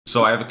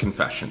So I have a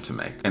confession to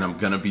make, and I'm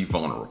gonna be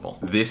vulnerable.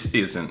 This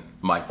isn't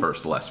my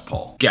first Les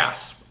Paul.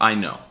 Gasp, I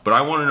know, but I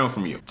wanna know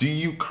from you. Do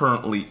you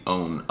currently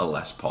own a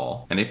Les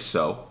Paul? And if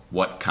so,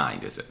 what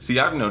kind is it? See,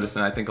 I've noticed,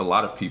 and I think a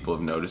lot of people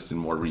have noticed in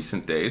more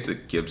recent days,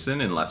 that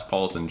Gibson and Les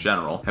Pauls in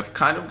general have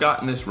kind of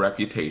gotten this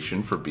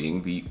reputation for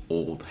being the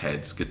old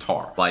heads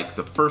guitar. Like,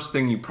 the first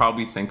thing you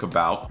probably think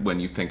about when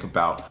you think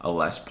about a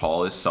Les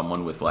Paul is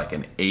someone with like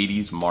an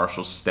 80s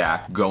Marshall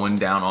stack going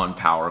down on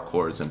power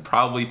chords and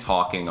probably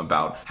talking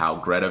about how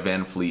Greta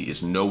Van Fleet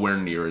is nowhere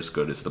near as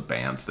good as the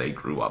bands they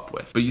grew up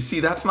with. But you see,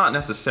 that's not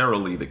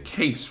necessarily the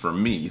case for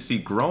me. You see,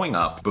 growing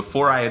up,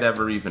 before I had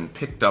ever even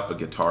picked up a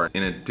guitar,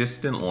 in a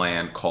distant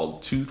land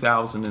called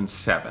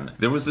 2007,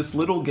 there was this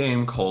little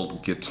game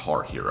called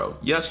Guitar Hero.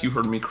 Yes, you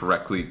heard me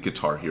correctly,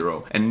 Guitar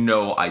Hero. And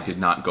no, I did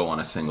not go on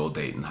a single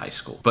date in high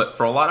school. But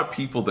for a lot of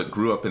people that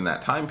grew up in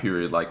that time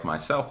period like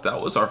myself,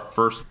 that was our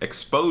first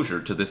exposure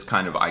to this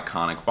kind of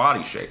iconic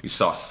body shape. You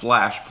saw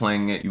Slash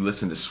playing it, you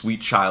listened to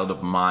Sweet Child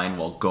of Mine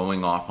while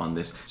going off on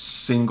this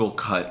single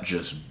cut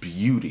just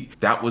beauty.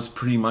 That was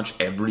pretty much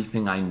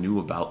everything I knew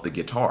about the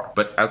guitar.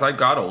 But as I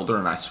got older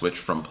and I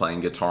switched from playing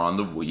guitar on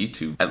the Wii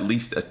to at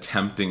least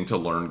attempting to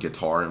learn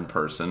guitar in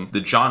person,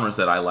 the genres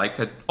that I like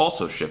had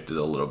also shifted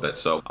a little bit.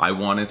 So I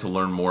wanted to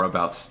learn more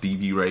about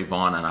Stevie Ray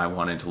Vaughan and I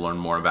wanted to learn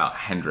more about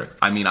Hendrix.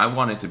 I mean, I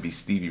wanted to be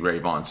Stevie Ray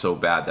Vaughan so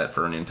bad that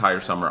for an entire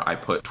summer I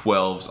put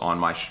 12s on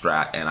my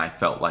Strat and I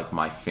felt like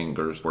my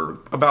fingers were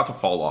about to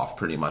fall off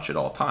pretty much at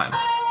all times.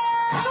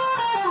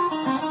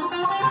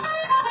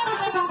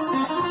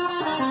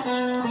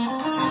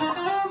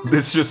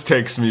 This just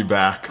takes me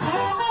back.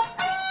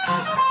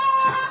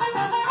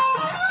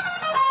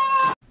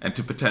 And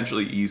to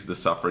potentially ease the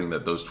suffering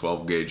that those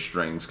 12 gauge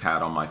strings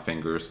had on my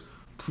fingers,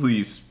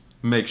 please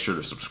make sure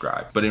to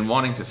subscribe. But in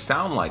wanting to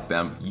sound like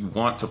them, you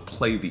want to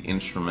play the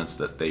instruments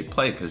that they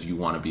play because you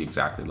want to be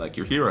exactly like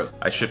your heroes.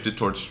 I shifted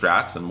towards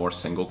Strats and more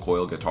single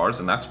coil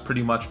guitars, and that's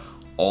pretty much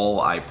all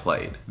I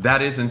played.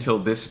 That is until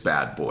this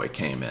bad boy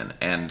came in,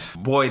 and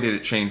boy did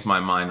it change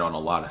my mind on a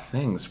lot of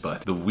things.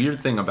 But the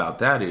weird thing about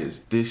that is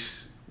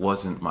this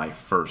wasn't my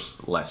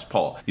first Les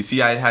Paul. You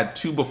see, I had had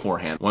two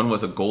beforehand. One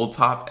was a gold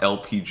top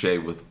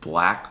LPJ with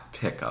black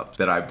pickups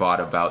that I bought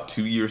about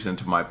 2 years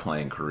into my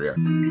playing career.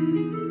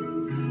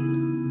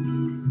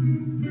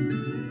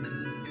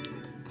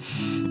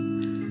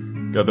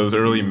 Got those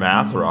early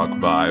math rock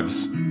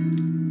vibes.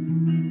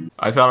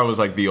 I thought I was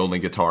like the only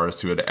guitarist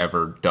who had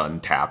ever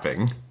done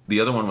tapping. The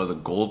other one was a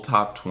gold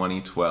top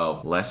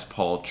 2012 Les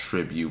Paul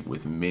tribute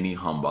with mini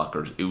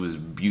humbuckers. It was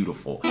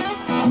beautiful.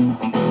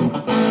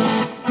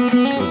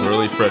 Those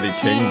early Freddie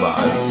King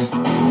vibes.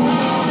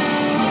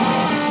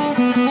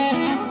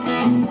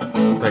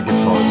 That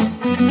guitar was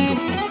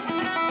beautiful.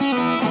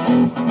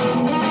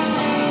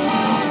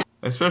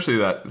 Especially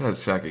that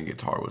second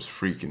guitar was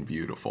freaking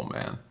beautiful,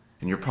 man.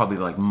 And you're probably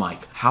like,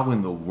 Mike, how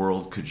in the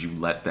world could you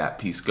let that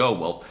piece go?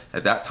 Well,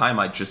 at that time,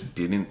 I just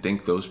didn't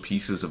think those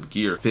pieces of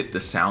gear fit the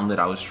sound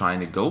that I was trying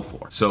to go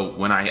for. So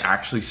when I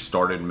actually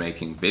started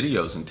making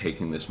videos and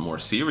taking this more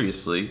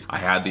seriously, I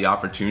had the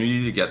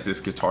opportunity to get this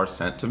guitar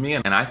sent to me.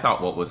 And I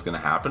thought what was gonna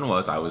happen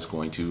was I was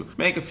going to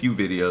make a few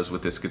videos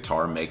with this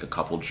guitar, make a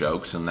couple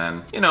jokes, and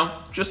then, you know,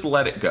 just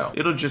let it go.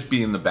 It'll just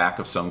be in the back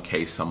of some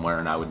case somewhere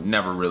and I would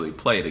never really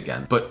play it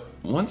again. But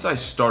once I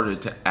started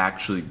to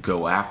actually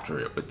go after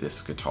it with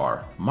this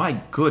guitar,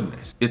 my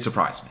goodness, it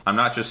surprised me. I'm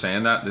not just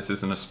saying that, this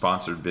isn't a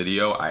sponsored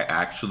video. I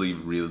actually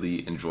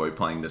really enjoy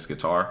playing this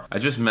guitar. I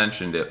just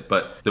mentioned it,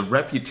 but the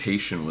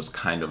reputation was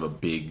kind of a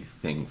big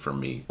thing for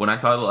me. When I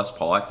thought of Les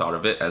Paul, I thought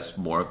of it as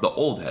more of the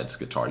old heads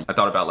guitar. I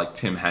thought about like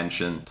Tim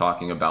Henshin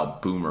talking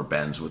about boomer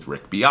bends with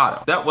Rick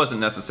Beato. That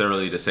wasn't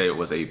necessarily to say it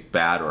was a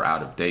bad or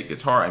out of date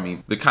guitar. I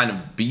mean, the kind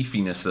of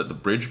beefiness that the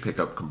bridge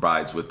pickup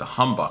provides with the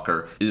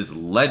humbucker is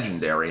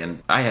legendary, and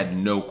I had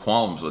no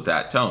qualms with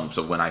that tone.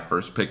 So when I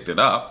first picked it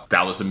up,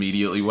 that was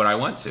immediately what I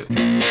went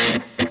to.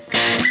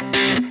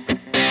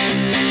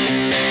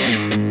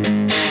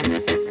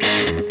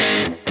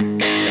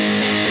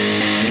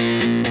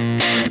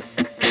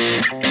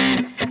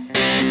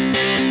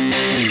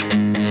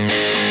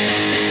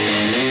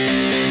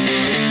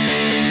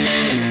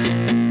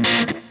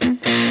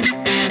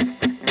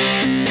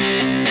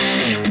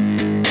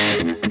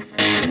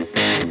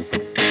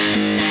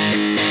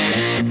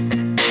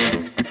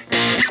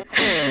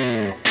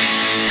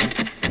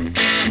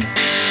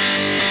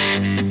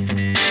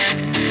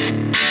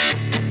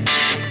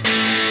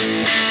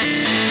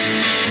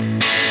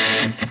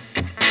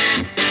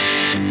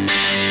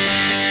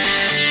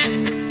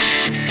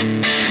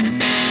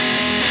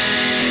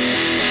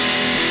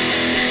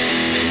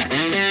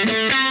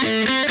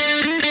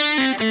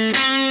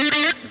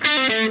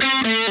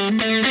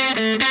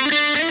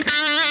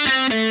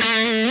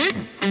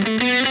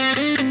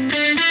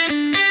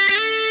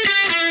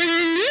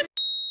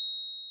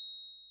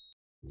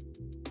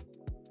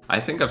 I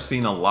think I've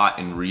seen a lot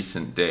in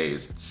recent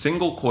days.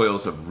 Single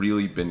coils have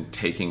really been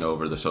taking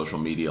over the social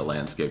media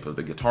landscape of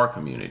the guitar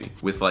community,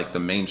 with like the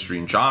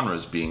mainstream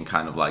genres being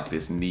kind of like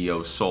this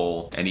neo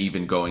soul and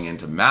even going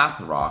into math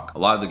rock. A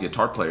lot of the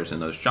guitar players in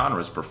those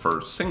genres prefer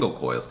single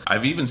coils.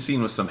 I've even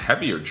seen with some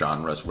heavier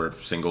genres where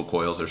single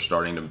coils are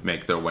starting to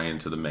make their way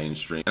into the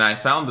mainstream. And I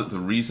found that the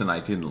reason I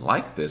didn't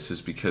like this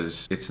is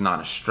because it's not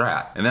a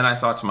Strat. And then I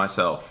thought to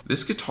myself,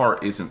 this guitar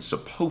isn't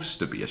supposed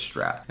to be a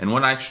Strat. And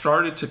when I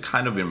started to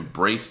kind of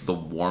embrace the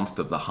warmth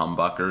of the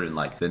humbucker and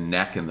like the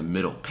neck and the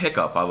middle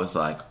pickup, I was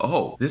like,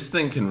 oh, this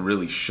thing can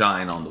really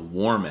shine on the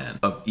warm end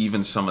of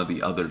even some of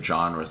the other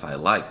genres I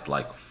liked,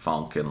 like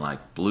funk and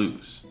like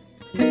blues.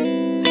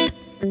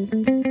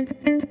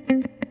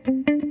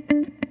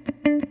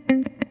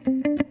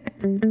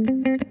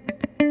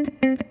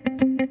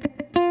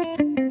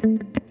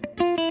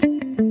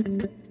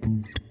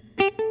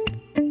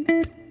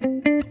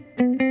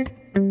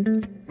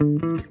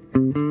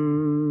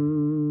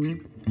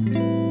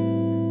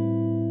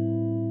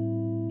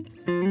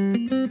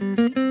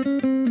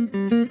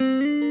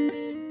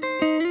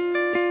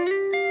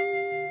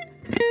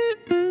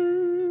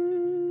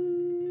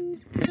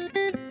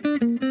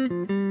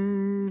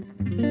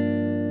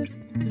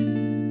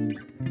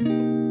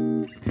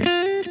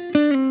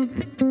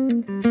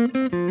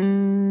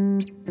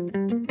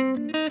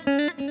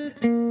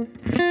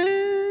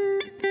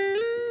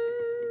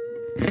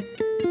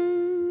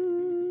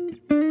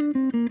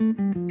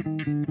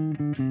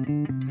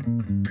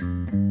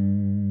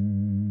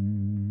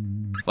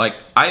 Like,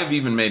 I have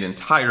even made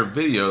entire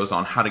videos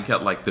on how to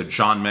get like the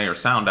John Mayer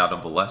sound out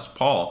of a Les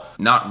Paul,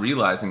 not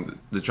realizing that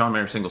the John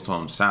Mayer single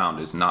tone sound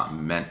is not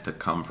meant to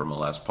come from a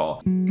Les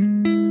Paul.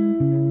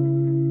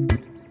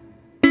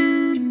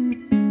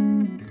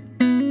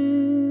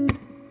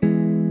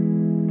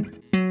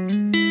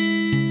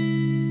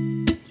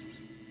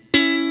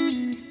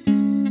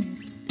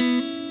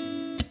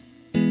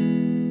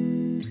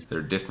 There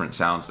are different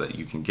sounds that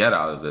you can get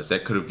out of this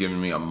that could have given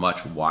me a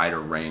much wider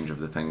range of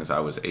the things I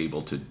was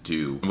able to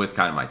do with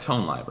kind of my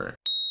tone library.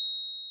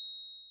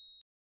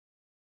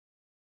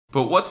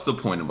 But what's the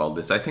point of all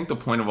this? I think the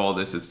point of all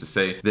this is to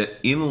say that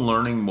in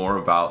learning more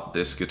about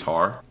this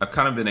guitar, I've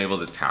kind of been able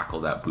to tackle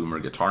that boomer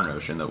guitar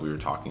notion that we were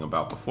talking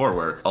about before,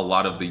 where a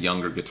lot of the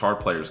younger guitar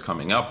players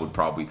coming up would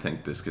probably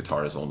think this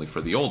guitar is only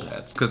for the old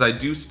heads. Because I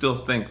do still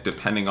think,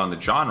 depending on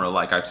the genre,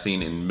 like I've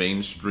seen in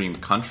mainstream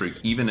country,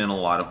 even in a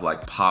lot of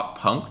like pop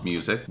punk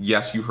music,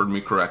 yes, you heard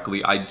me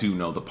correctly, I do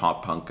know the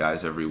pop punk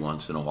guys every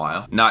once in a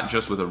while. Not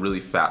just with a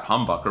really fat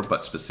humbucker,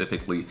 but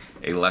specifically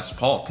a Les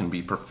Paul can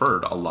be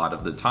preferred a lot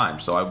of the time.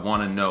 So I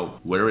want to know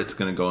where it's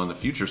going to go in the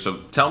future. So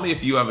tell me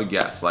if you have a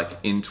guess, like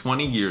in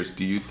 20 years,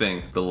 do you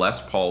think the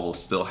Les Paul will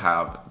still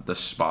have the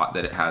spot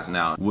that it has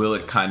now? Will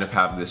it kind of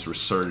have this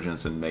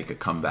resurgence and make a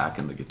comeback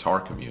in the guitar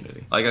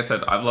community? Like I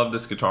said, I've loved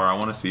this guitar. I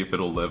want to see if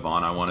it'll live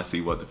on. I want to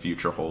see what the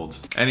future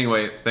holds.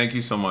 Anyway, thank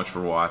you so much for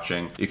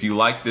watching. If you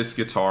like this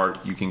guitar,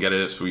 you can get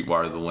it at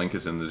Sweetwater. The link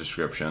is in the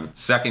description.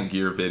 Second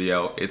gear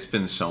video. It's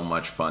been so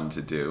much fun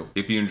to do.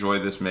 If you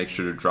enjoyed this, make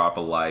sure to drop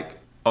a like.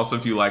 Also,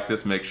 if you like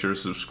this, make sure to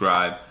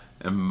subscribe.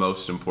 And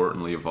most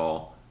importantly of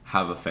all,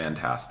 have a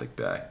fantastic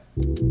day.